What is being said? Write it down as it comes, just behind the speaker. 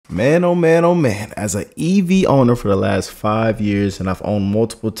Man, oh man, oh man. As an EV owner for the last 5 years, and I've owned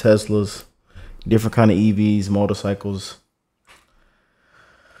multiple Teslas, different kind of EVs, motorcycles.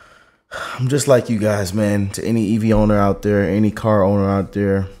 I'm just like you guys, man. To any EV owner out there, any car owner out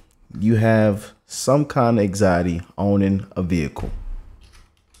there, you have some kind of anxiety owning a vehicle.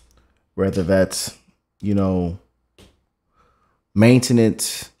 Whether that's,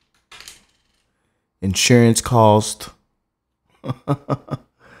 maintenance, insurance cost.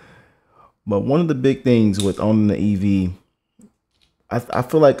 But one of the big things with owning the EV, I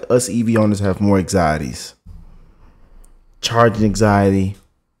feel like us EV owners have more anxieties. Charging anxiety,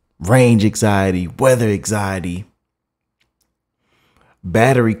 range anxiety, weather anxiety,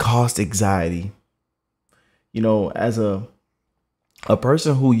 battery cost anxiety. As a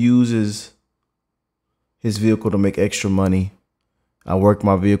person who uses his vehicle to make extra money, I work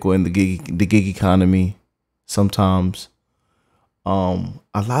my vehicle in the gig economy sometimes.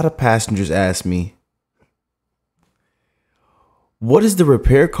 A lot of passengers ask me, what is the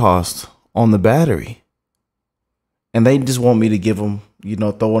repair cost on the battery? And they just want me to give them,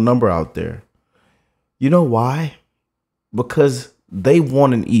 throw a number out there. You know why? Because they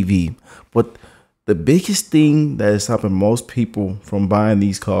want an EV. But the biggest thing that is stopping most people from buying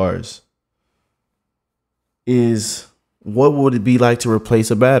these cars is, what would it be like to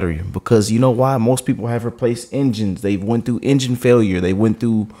replace a battery? Because you know why? Most people have replaced engines. They went through engine failure. They went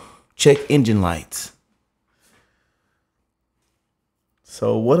through check engine lights.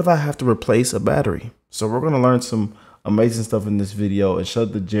 So what if I have to replace a battery? So we're going to learn some amazing stuff in this video. And shout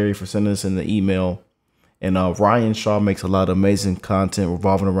out to Jerry for sending us in the email. And Ryan Shaw makes a lot of amazing content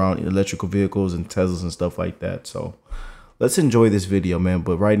revolving around electrical vehicles and Teslas and stuff like that. So let's enjoy this video, man.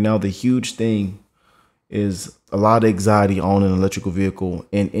 But right now, the huge thing is a lot of anxiety on an electrical vehicle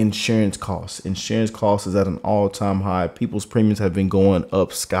and insurance costs. Insurance costs is at an all-time high. People's premiums have been going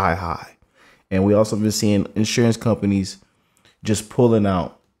up sky high. And we also been seeing insurance companies just pulling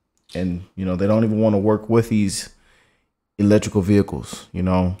out. And, they don't even want to work with these electrical vehicles,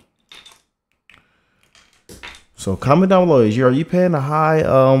 So comment down below, are you paying a high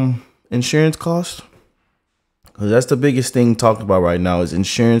insurance cost? Because that's the biggest thing talked about right now is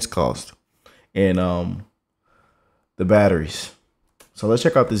insurance cost. And the batteries. So let's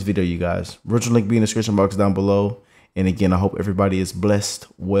check out this video, you guys. Original link be in the description box down below. And again, I hope everybody is blessed,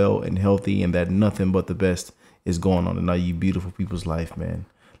 well, and healthy, and that nothing but the best is going on in all you beautiful people's life, man.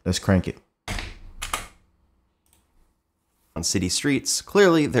 Let's crank it. On city streets,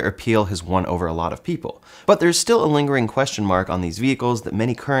 clearly their appeal has won over a lot of people. But there's still a lingering question mark on these vehicles that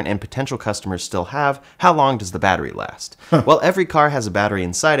many current and potential customers still have. How long does the battery last? While every car has a battery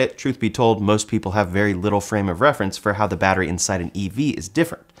inside it, truth be told, most people have very little frame of reference for how the battery inside an EV is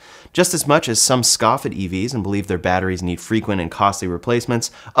different. Just as much as some scoff at EVs and believe their batteries need frequent and costly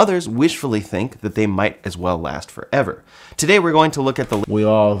replacements, others wishfully think that they might as well last forever. Today we're going to look at the... We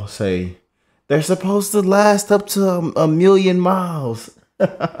all say they're supposed to last up to a million miles.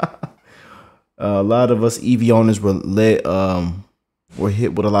 A lot of us EV owners were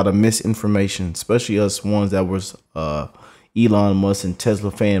hit with a lot of misinformation, especially us ones that was Elon Musk and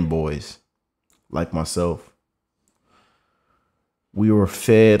Tesla fanboys like myself. We were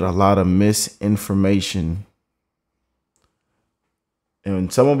fed a lot of misinformation.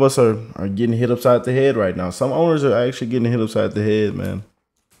 And some of us are getting hit upside the head right now. Some owners are actually getting hit upside the head, man.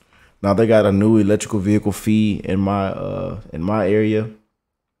 Now they got a new electrical vehicle fee in my area.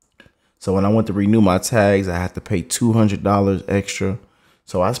 So when I went to renew my tags, I had to pay $200 extra.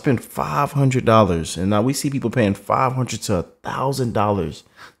 So I spent $500. And now we see people paying $500 to $1,000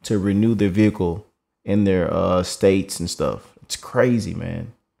 to renew their vehicle in their states and stuff. It's crazy,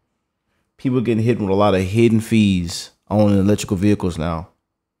 man. People getting hit with a lot of hidden fees on electrical vehicles now.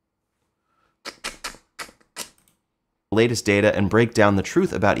 Latest data and break down the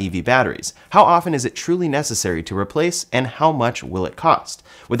truth about EV batteries. How often is it truly necessary to replace, and how much will it cost?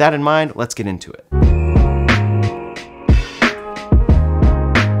 With that in mind, let's get into it.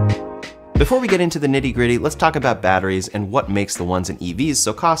 Before we get into the nitty-gritty, let's talk about batteries and what makes the ones in EVs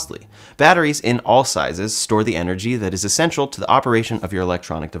so costly. Batteries in all sizes store the energy that is essential to the operation of your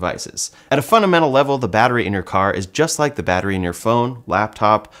electronic devices. At a fundamental level, the battery in your car is just like the battery in your phone,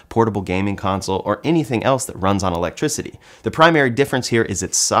 laptop, portable gaming console, or anything else that runs on electricity. The primary difference here is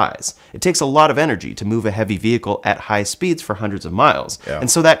its size. It takes a lot of energy to move a heavy vehicle at high speeds for hundreds of miles,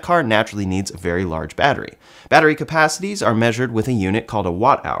 and so that car naturally needs a very large battery. Battery capacities are measured with a unit called a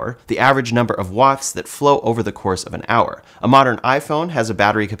watt-hour, the average number of watts that flow over the course of an hour. A modern iPhone has a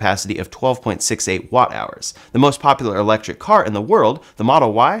battery capacity of 12.68 watt-hours. The most popular electric car in the world, the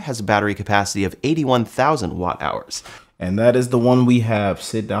Model Y, has a battery capacity of 81,000 watt-hours. And that is the one we have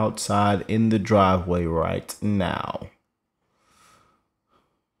sitting outside in the driveway right now.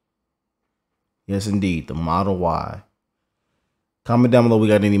 Yes, indeed, the Model Y. Comment down below. We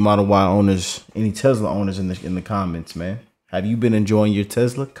got any Model Y owners, any Tesla owners in the comments, man. Have you been enjoying your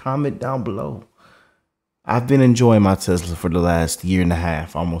Tesla? Comment down below. I've been enjoying my Tesla for the last year and a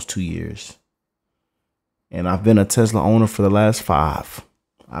half, almost 2 years. And I've been a Tesla owner for the last 5.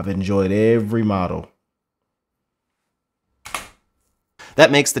 I've enjoyed every model.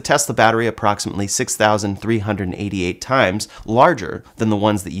 That makes the Tesla battery approximately 6,388 times larger than the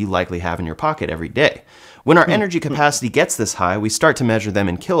ones that you likely have in your pocket every day. When our energy capacity gets this high, we start to measure them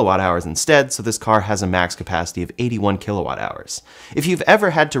in kilowatt hours instead, so this car has a max capacity of 81 kilowatt hours. If you've ever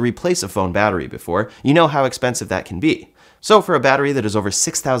had to replace a phone battery before, you know how expensive that can be. So for a battery that is over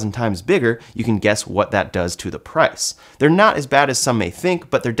 6,000 times bigger, you can guess what that does to the price. They're not as bad as some may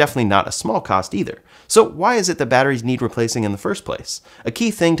think, but they're definitely not a small cost either. So why is it that batteries need replacing in the first place? A key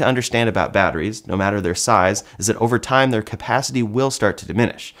thing to understand about batteries, no matter their size, is that over time their capacity will start to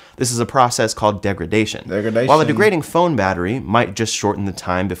diminish. This is a process called degradation. While a degrading phone battery might just shorten the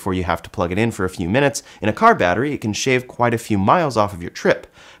time before you have to plug it in for a few minutes, in a car battery it can shave quite a few miles off of your trip.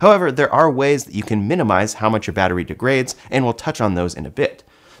 However, there are ways that you can minimize how much your battery degrades, and we'll touch on those in a bit.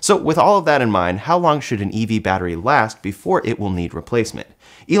 So with all of that in mind, how long should an EV battery last before it will need replacement?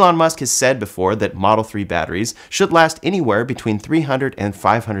 Elon Musk has said before that Model 3 batteries should last anywhere between 300 and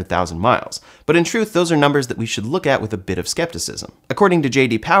 500,000 miles. But in truth, those are numbers that we should look at with a bit of skepticism. According to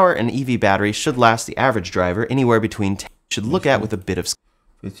JD Power, an EV battery should last the average driver anywhere between 10 should look at with a bit of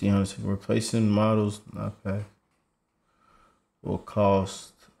 1,500 replacing models, okay, will cost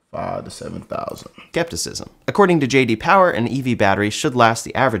 5,000 to 7,000. Skepticism. According to JD Power, an EV battery should last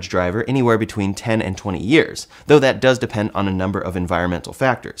the average driver anywhere between 10 and 20 years, though that does depend on a number of environmental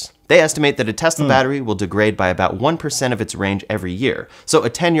factors. They estimate that a Tesla battery will degrade by about 1% of its range every year, so a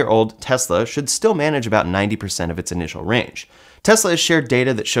 10-year-old Tesla should still manage about 90% of its initial range. Tesla has shared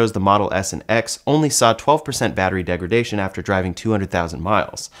data that shows the Model S and X only saw 12% battery degradation after driving 200,000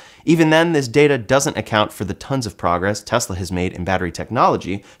 miles. Even then, this data doesn't account for the tons of progress Tesla has made in battery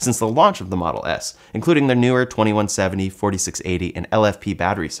technology since the launch of the Model S, including their newer 2170, 4680, and LFP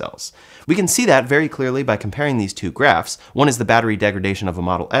battery cells. We can see that very clearly by comparing these two graphs. One is the battery degradation of a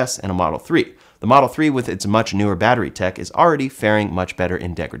Model S and a Model 3. The Model 3 with its much newer battery tech is already faring much better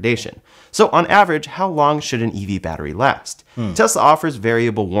in degradation. So on average, how long should an EV battery last? Tesla offers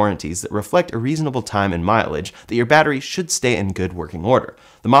variable warranties that reflect a reasonable time and mileage that your battery should stay in good working order.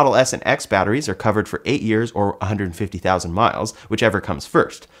 The Model S and X batteries are covered for 8 years or 150,000 miles, whichever comes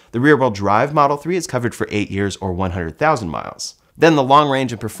first. The rear-wheel drive Model 3 is covered for 8 years or 100,000 miles. Then the long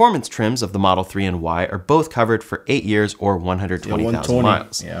range and performance trims of the Model 3 and Y are both covered for 8 years or 120,000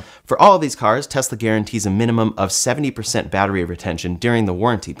 miles. Yeah. For all of these cars, Tesla guarantees a minimum of 70% battery retention during the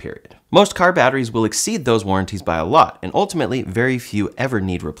warranty period. Most car batteries will exceed those warranties by a lot, and ultimately very few ever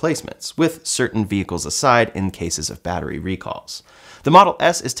need replacements, with certain vehicles aside in cases of battery recalls. The Model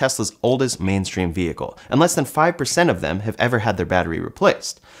S is Tesla's oldest mainstream vehicle, and less than 5% of them have ever had their battery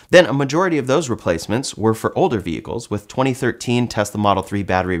replaced. Then a majority of those replacements were for older vehicles, with 2013 Tesla Model 3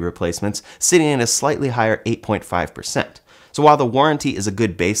 battery replacements sitting at a slightly higher 8.5%. So while the warranty is a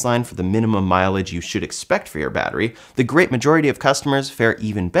good baseline for the minimum mileage you should expect for your battery, the great majority of customers fare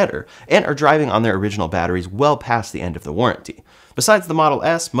even better and are driving on their original batteries well past the end of the warranty. Besides the Model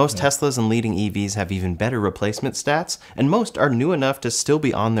S, most Teslas and leading EVs have even better replacement stats, and most are new enough to still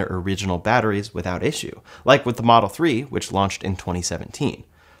be on their original batteries without issue, like with the Model 3, which launched in 2017.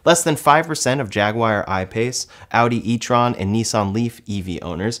 Less than 5% of Jaguar I-Pace, Audi e-tron, and Nissan Leaf EV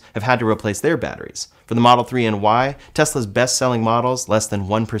owners have had to replace their batteries. For the Model 3 and Y, Tesla's best-selling models, less than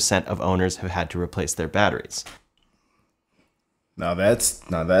 1% of owners have had to replace their batteries. Let's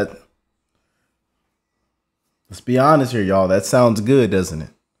be honest here, y'all. That sounds good, doesn't it?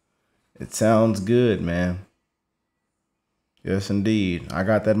 It sounds good, man. Yes, indeed. I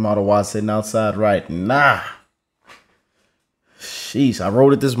got that Model Y sitting outside right now. Jeez, I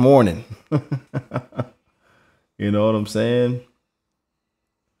wrote it this morning. You know what I'm saying?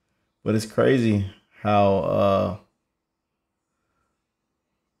 But it's crazy how,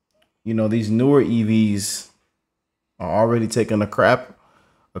 these newer EVs are already taking a crap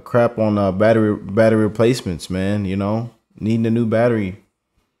on battery replacements, man. Needing a new battery.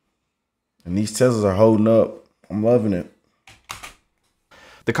 And these Teslas are holding up. I'm loving it.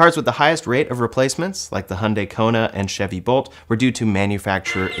 The cars with the highest rate of replacements, like the Hyundai Kona and Chevy Bolt, were due to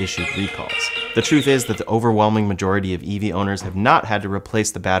manufacturer-issued recalls. The truth is that the overwhelming majority of EV owners have not had to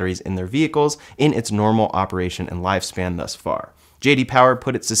replace the batteries in their vehicles in its normal operation and lifespan thus far. J.D. Power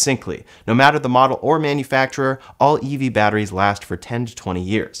put it succinctly: no matter the model or manufacturer, all EV batteries last for 10 to 20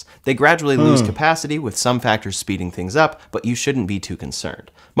 years. They gradually lose capacity, with some factors speeding things up, but you shouldn't be too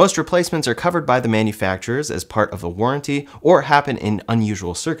concerned. Most replacements are covered by the manufacturers as part of a warranty or happen in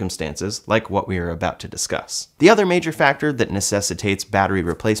unusual circumstances, like what we are about to discuss. The other major factor that necessitates battery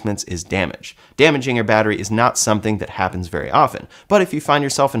replacements is damage. Damaging your battery is not something that happens very often, but if you find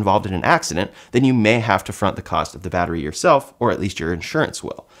yourself involved in an accident, then you may have to front the cost of the battery yourself, or at least your insurance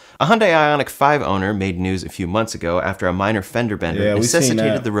will. A Hyundai Ioniq 5 owner made news a few months ago after a minor fender bender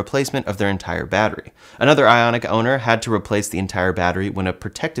necessitated the replacement of their entire battery. Another Ioniq owner had to replace the entire battery when a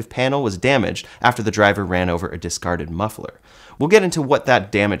protective panel was damaged after the driver ran over a discarded muffler. We'll get into what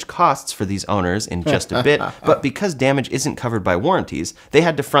that damage costs for these owners in just a bit, but because damage isn't covered by warranties, they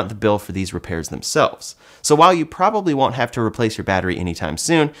had to front the bill for these repairs themselves. So while you probably won't have to replace your battery anytime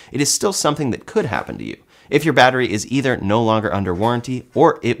soon, it is still something that could happen to you. If your battery is either no longer under warranty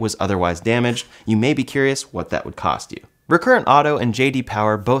or it was otherwise damaged, you may be curious what that would cost you. Recurrent Auto and J.D.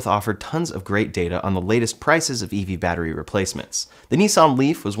 Power both offered tons of great data on the latest prices of EV battery replacements. The Nissan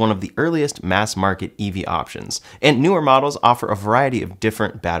Leaf was one of the earliest mass-market EV options, and newer models offer a variety of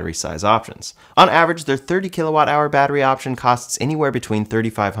different battery size options. On average, their 30 kilowatt-hour battery option costs anywhere between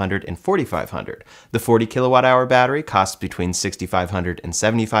 $3,500 and $4,500. The 40 kilowatt-hour battery costs between $6,500 and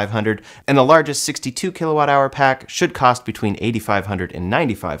 $7,500, and the largest 62 kilowatt-hour pack should cost between $8,500 and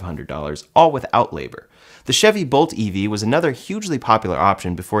 $9,500, all without labor. The Chevy Bolt EV was another hugely popular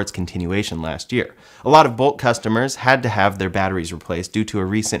option before its continuation last year. A lot of Bolt customers had to have their batteries replaced due to a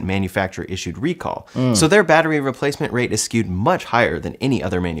recent manufacturer-issued recall, so their battery replacement rate is skewed much higher than any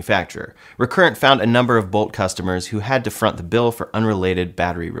other manufacturer. Recurrent found a number of Bolt customers who had to front the bill for unrelated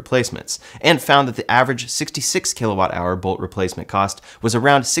battery replacements, and found that the average 66 kilowatt-hour Bolt replacement cost was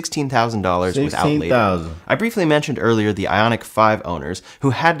around $16,000 without labor. I briefly mentioned earlier the Ioniq 5 owners who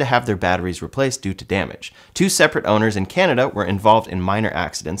had to have their batteries replaced due to damage. Two separate owners in Canada were involved in minor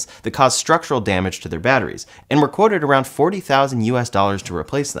accidents that caused structural damage to their batteries, and were quoted around $40,000 US to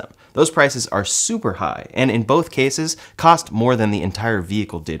replace them. Those prices are super high, and in both cases, cost more than the entire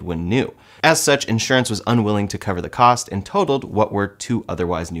vehicle did when new. As such, insurance was unwilling to cover the cost and totaled what were two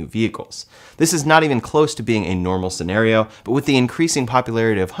otherwise new vehicles. This is not even close to being a normal scenario, but with the increasing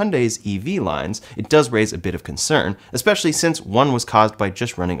popularity of Hyundai's EV lines, it does raise a bit of concern, especially since one was caused by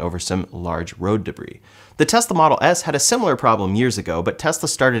just running over some large road debris. The Tesla Model S had a similar problem years ago, but Tesla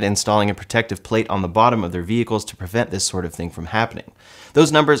started installing a protective plate on the bottom of their vehicles to prevent this sort of thing from happening.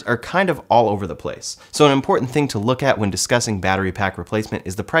 Those numbers are kind of all over the place, so an important thing to look at when discussing battery pack replacement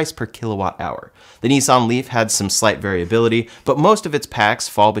is the price per kilowatt hour. The Nissan Leaf had some slight variability, but most of its packs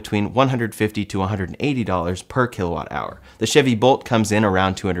fall between $150 to $180 per kilowatt hour. The Chevy Bolt comes in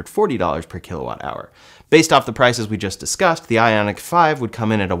around $240 per kilowatt hour. Based off the prices we just discussed, the Ioniq 5 would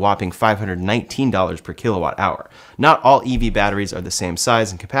come in at a whopping $519 per kilowatt hour. Not all EV batteries are the same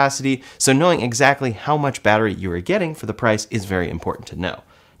size and capacity, so knowing exactly how much battery you are getting for the price is very important to know.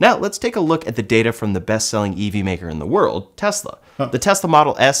 Now, let's take a look at the data from the best-selling EV maker in the world, Tesla. The Tesla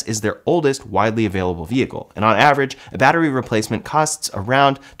Model S is their oldest widely available vehicle, and on average, a battery replacement costs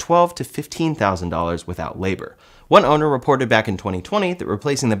around $12,000 to $15,000 without labor. One owner reported back in 2020 that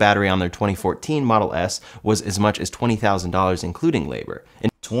replacing the battery on their 2014 Model S was as much as $20,000 including labor. In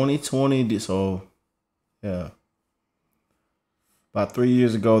 2020, so yeah. About 3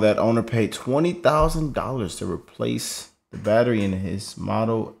 years ago, that owner paid $20,000 to replace the battery in his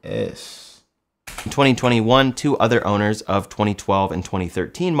Model S. In 2021, two other owners of 2012 and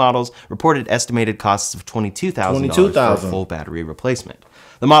 2013 models reported estimated costs of $22,000 for a full battery replacement.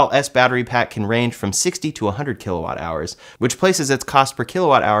 The Model S battery pack can range from 60 to 100 kilowatt hours, which places its cost per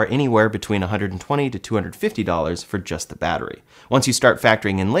kilowatt hour anywhere between $120 to $250 for just the battery. Once you start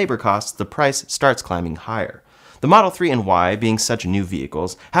factoring in labor costs, the price starts climbing higher. The Model 3 and Y, being such new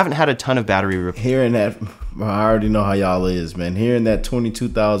vehicles, haven't had a ton of battery repair. Hearing that, I already know how y'all is, man. Hearing that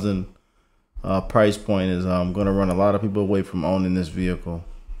 $22,000 price point is going to run a lot of people away from owning this vehicle.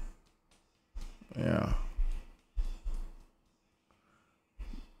 Yeah.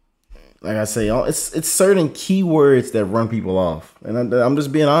 Like I say, it's certain keywords that run people off. And I'm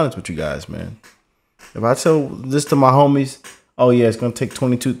just being honest with you guys, man. If I tell this to my homies, oh yeah, it's gonna take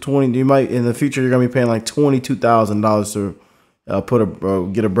 $20, you might in the future you're gonna be paying like $22,000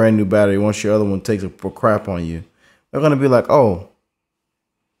 to get a brand new battery once your other one takes a crap on you. They're gonna be like, oh,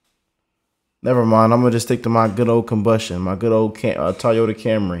 never mind. I'm gonna just stick to my good old combustion, my good old Toyota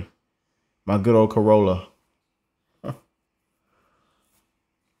Camry, my good old Corolla.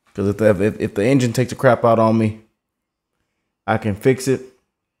 Because if the engine takes a crap out on me, I can fix it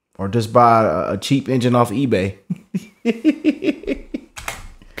or just buy a cheap engine off eBay.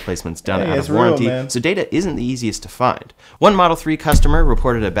 replacements done Hey, out it's of warranty, real, man. so data isn't the easiest to find. One Model 3 customer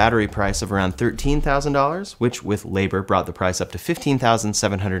reported a battery price of around $13,000, which with labor brought the price up to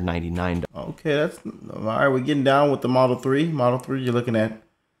 $15,799. Okay, that's all right. We're getting down with the Model 3. Model 3, you're looking at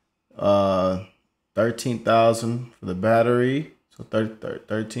 13,000 for the battery, so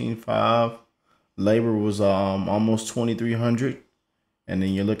 13,500. Labor was almost 2,300, and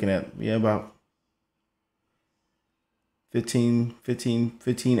then you're looking at about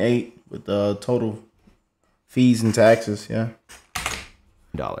 15,800 with the total fees and taxes. That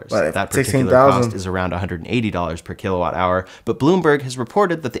particular cost is around $180 per kilowatt hour, but Bloomberg has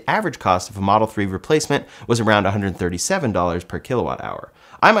reported that the average cost of a Model 3 replacement was around $137 per kilowatt hour.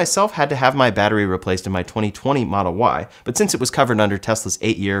 I myself had to have my battery replaced in my 2020 Model Y, but since it was covered under Tesla's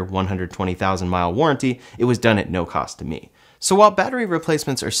 8-year, 120,000-mile warranty, it was done at no cost to me. So while battery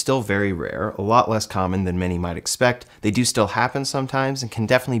replacements are still very rare, a lot less common than many might expect, they do still happen sometimes and can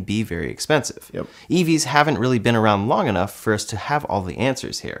definitely be very expensive. EVs haven't really been around long enough for us to have all the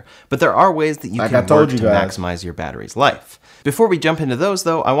answers here, but there are ways that you can work to maximize your battery's life. Before we jump into those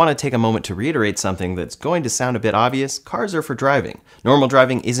though, I want to take a moment to reiterate something that's going to sound a bit obvious. Cars are for driving. Normal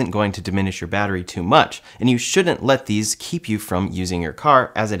driving isn't going to diminish your battery too much, and you shouldn't let these keep you from using your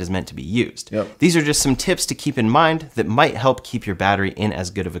car as it is meant to be used. These are just some tips to keep in mind that might help keep your battery in as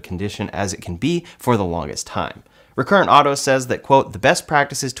good of a condition as it can be for the longest time. Recurrent Auto says that, quote, the best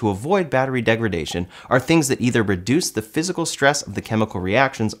practices to avoid battery degradation are things that either reduce the physical stress of the chemical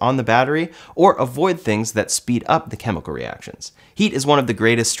reactions on the battery or avoid things that speed up the chemical reactions. Heat is one of the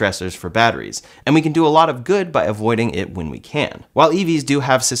greatest stressors for batteries, and we can do a lot of good by avoiding it when we can. While EVs do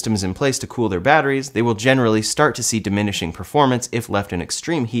have systems in place to cool their batteries, they will generally start to see diminishing performance if left in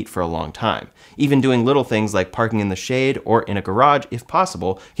extreme heat for a long time. Even doing little things like parking in the shade or in a garage, if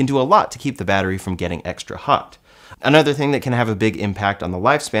possible, can do a lot to keep the battery from getting extra hot. Another thing that can have a big impact on the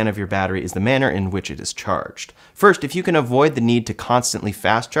lifespan of your battery is the manner in which it is charged. First, if you can avoid the need to constantly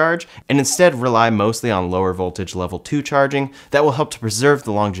fast charge and instead rely mostly on lower voltage level 2 charging, that will help to preserve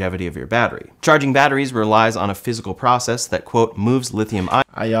the longevity of your battery. Charging batteries relies on a physical process that, quote, moves lithium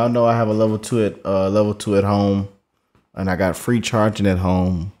ion. Y'all know I have a level 2 at home, and I got free charging at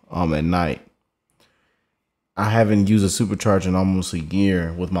home at night. I haven't used a supercharger in almost a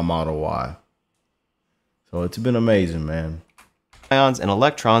year with my Model Y. So it's been amazing, man. Ions and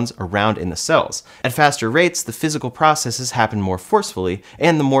electrons around in the cells. At faster rates, the physical processes happen more forcefully,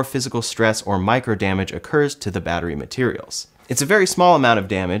 and the more physical stress or micro damage occurs to the battery materials. It's a very small amount of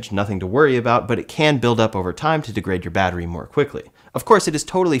damage, nothing to worry about, but it can build up over time to degrade your battery more quickly. Of course, it is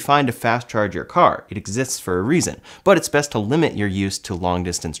totally fine to fast charge your car. It exists for a reason, but it's best to limit your use to long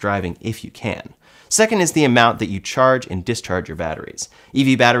distance driving if you can. Second is the amount that you charge and discharge your batteries.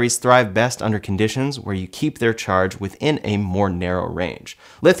 EV batteries thrive best under conditions where you keep their charge within a more narrow range.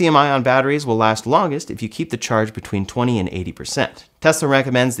 Lithium-ion batteries will last longest if you keep the charge between 20 and 80%. Tesla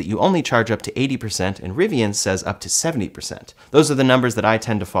recommends that you only charge up to 80%, and Rivian says up to 70%. Those are the numbers that I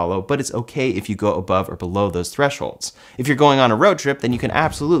tend to follow, but it's okay if you go above or below those thresholds. If you're going on a road trip, then you can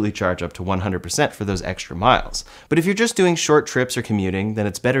absolutely charge up to 100% for those extra miles. But if you're just doing short trips or commuting, then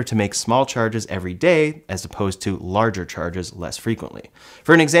it's better to make small charges every day as opposed to larger charges less frequently.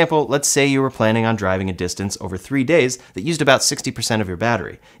 For an example, let's say you were planning on driving a distance over 3 days that used about 60% of your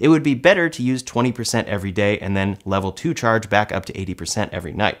battery. It would be better to use 20% every day and then level 2 charge back up to 80%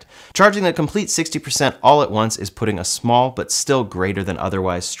 every night. Charging the complete 60% all at once is putting a small but still greater than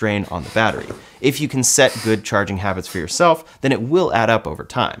otherwise strain on the battery. If you can set good charging habits for yourself, then it will add up over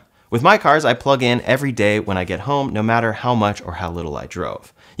time. With my cars, I plug in every day when I get home, no matter how much or how little I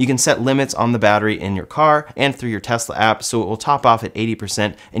drove. You can set limits on the battery in your car and through your Tesla app, so it will top off at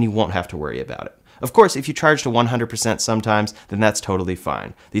 80% and you won't have to worry about it. Of course, if you charge to 100% sometimes, then that's totally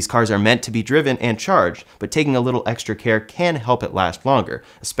fine. These cars are meant to be driven and charged, but taking a little extra care can help it last longer,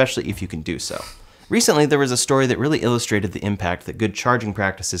 especially if you can do so. Recently, there was a story that really illustrated the impact that good charging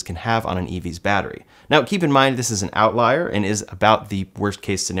practices can have on an EV's battery. Now, keep in mind this is an outlier and is about the worst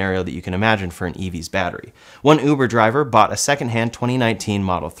case scenario that you can imagine for an EV's battery. One Uber driver bought a secondhand 2019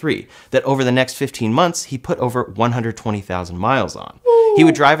 Model 3 that over the next 15 months, he put over 120,000 miles on. He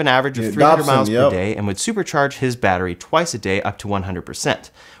would drive an average of 300 miles per day and would supercharge his battery twice a day up to 100%.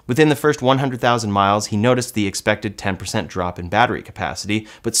 Within the first 100,000 miles, he noticed the expected 10% drop in battery capacity,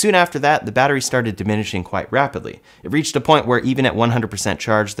 but soon after that, the battery started diminishing quite rapidly. It reached a point where even at 100%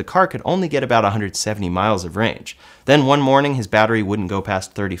 charge, the car could only get about 170 miles of range. Then one morning, his battery wouldn't go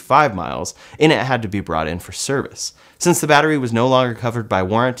past 35 miles, and it had to be brought in for service. Since the battery was no longer covered by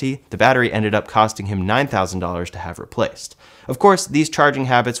warranty, the battery ended up costing him $9,000 to have replaced. Of course, these charging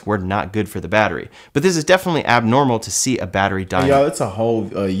habits were not good for the battery, but this is definitely abnormal to see a battery die. Yeah, it's a whole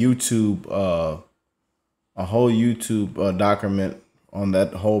YouTube document on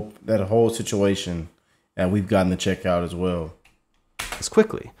that whole situation, and we've gotten to check out as well. As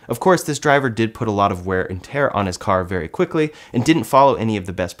quickly. Of course, this driver did put a lot of wear and tear on his car very quickly and didn't follow any of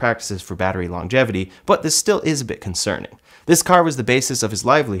the best practices for battery longevity, but this still is a bit concerning. This car was the basis of his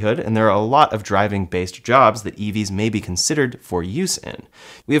livelihood, and there are a lot of driving-based jobs that EVs may be considered for use in.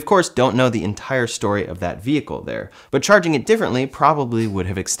 We of course don't know the entire story of that vehicle there, but charging it differently probably would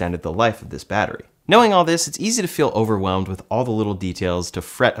have extended the life of this battery. Knowing all this, it's easy to feel overwhelmed with all the little details to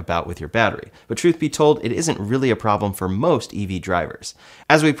fret about with your battery, but truth be told, it isn't really a problem for most EV drivers.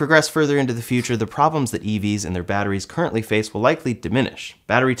 As we progress further into the future, the problems that EVs and their batteries currently face will likely diminish.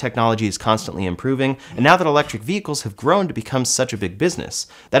 Battery technology is constantly improving, and now that electric vehicles have grown to become such a big business,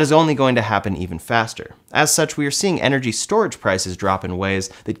 that is only going to happen even faster. As such, we are seeing energy storage prices drop in ways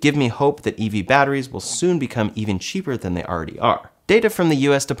that give me hope that EV batteries will soon become even cheaper than they already are. Data from the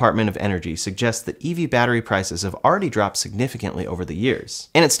US Department of Energy suggests that EV battery prices have already dropped significantly over the years,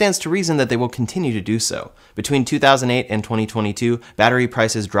 and it stands to reason that they will continue to do so. Between 2008 and 2022, battery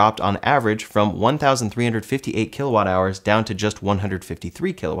prices dropped on average from 1,358 kilowatt hours down to just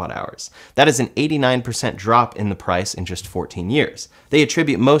 153 kilowatt hours. That is an 89% drop in the price in just 14 years. They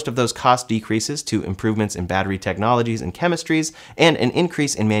attribute most of those cost decreases to improvements in battery technologies and chemistries and an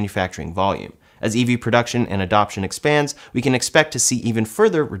increase in manufacturing volume. As EV production and adoption expands, we can expect to see even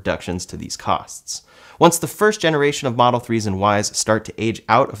further reductions to these costs. Once the first generation of Model 3s and Ys start to age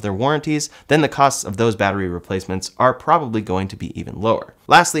out of their warranties, then the costs of those battery replacements are probably going to be even lower.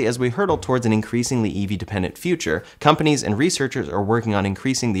 Lastly, as we hurtle towards an increasingly EV-dependent future, companies and researchers are working on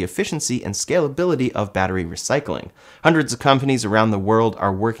increasing the efficiency and scalability of battery recycling. Hundreds of companies around the world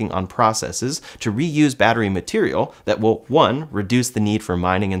are working on processes to reuse battery material that will, 1, reduce the need for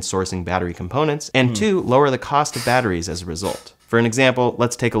mining and sourcing battery components, and 2, lower the cost of batteries as a result. For an example,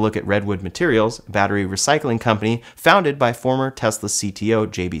 let's take a look at Redwood Materials, a battery recycling company founded by former Tesla CTO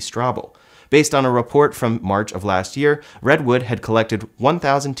J.B. Straubel. Based on a report from March of last year, Redwood had collected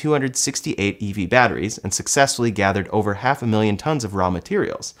 1,268 EV batteries and successfully gathered over 500,000 tons of raw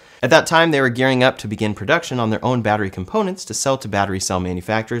materials. At that time, they were gearing up to begin production on their own battery components to sell to battery cell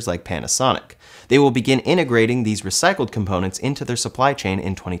manufacturers like Panasonic. They will begin integrating these recycled components into their supply chain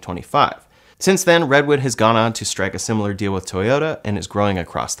in 2025. Since then, Redwood has gone on to strike a similar deal with Toyota and is growing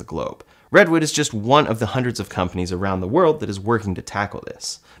across the globe. Redwood is just one of the hundreds of companies around the world that is working to tackle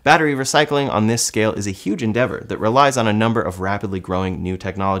this. Battery recycling on this scale is a huge endeavor that relies on a number of rapidly growing new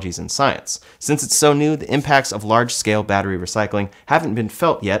technologies and science. Since it's so new, the impacts of large-scale battery recycling haven't been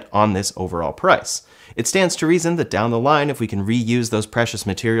felt yet on this overall price. It stands to reason that down the line, if we can reuse those precious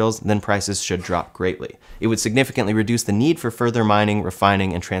materials, then prices should drop greatly. It would significantly reduce the need for further mining,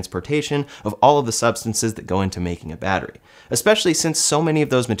 refining, and transportation of all of the substances that go into making a battery. Especially since so many of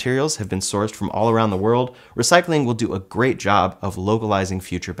those materials have been sourced from all around the world, recycling will do a great job of localizing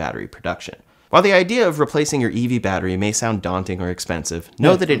future battery production. While the idea of replacing your EV battery may sound daunting or expensive,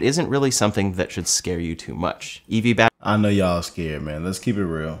 know that it isn't really something that should scare you too much. I know y'all scared, man. Let's keep it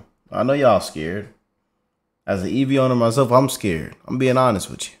real. I know y'all scared. As an EV owner myself, I'm scared. I'm being honest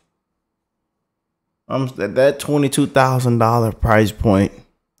with you. That $22,000 price point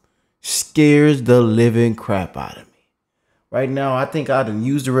scares the living crap out of me. Right now, I think I done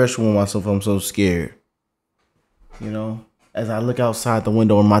used the restroom myself. I'm so scared. You know, as I look outside the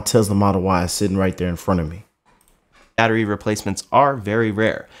window and my Tesla Model Y is sitting right there in front of me. Battery replacements are very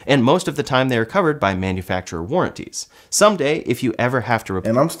rare, and most of the time they are covered by manufacturer warranties. Someday, if you ever have to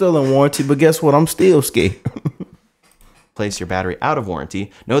and I'm still in warranty, but guess what? I'm still scared. Replace your battery out of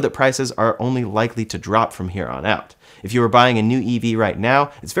warranty, know that prices are only likely to drop from here on out. If you are buying a new EV right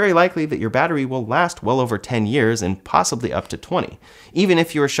now, it's very likely that your battery will last well over 10 years and possibly up to 20. Even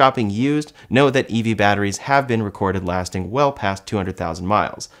if you are shopping used, know that EV batteries have been recorded lasting well past 200,000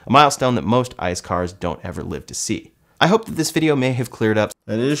 miles, a milestone that most ICE cars don't ever live to see. I hope that this video may have cleared up.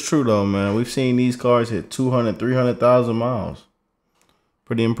 That is true though, man. We've seen these cars hit 200, 300,000 miles.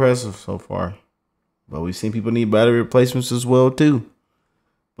 Pretty impressive so far. But we've seen people need battery replacements as well too.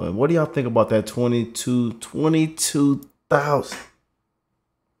 But what do y'all think about that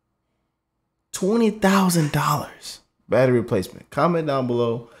 $20,000 battery replacement? Comment down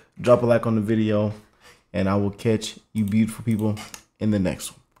below, drop a like on the video, and I will catch you beautiful people in the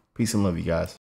next one. Peace and love, you guys.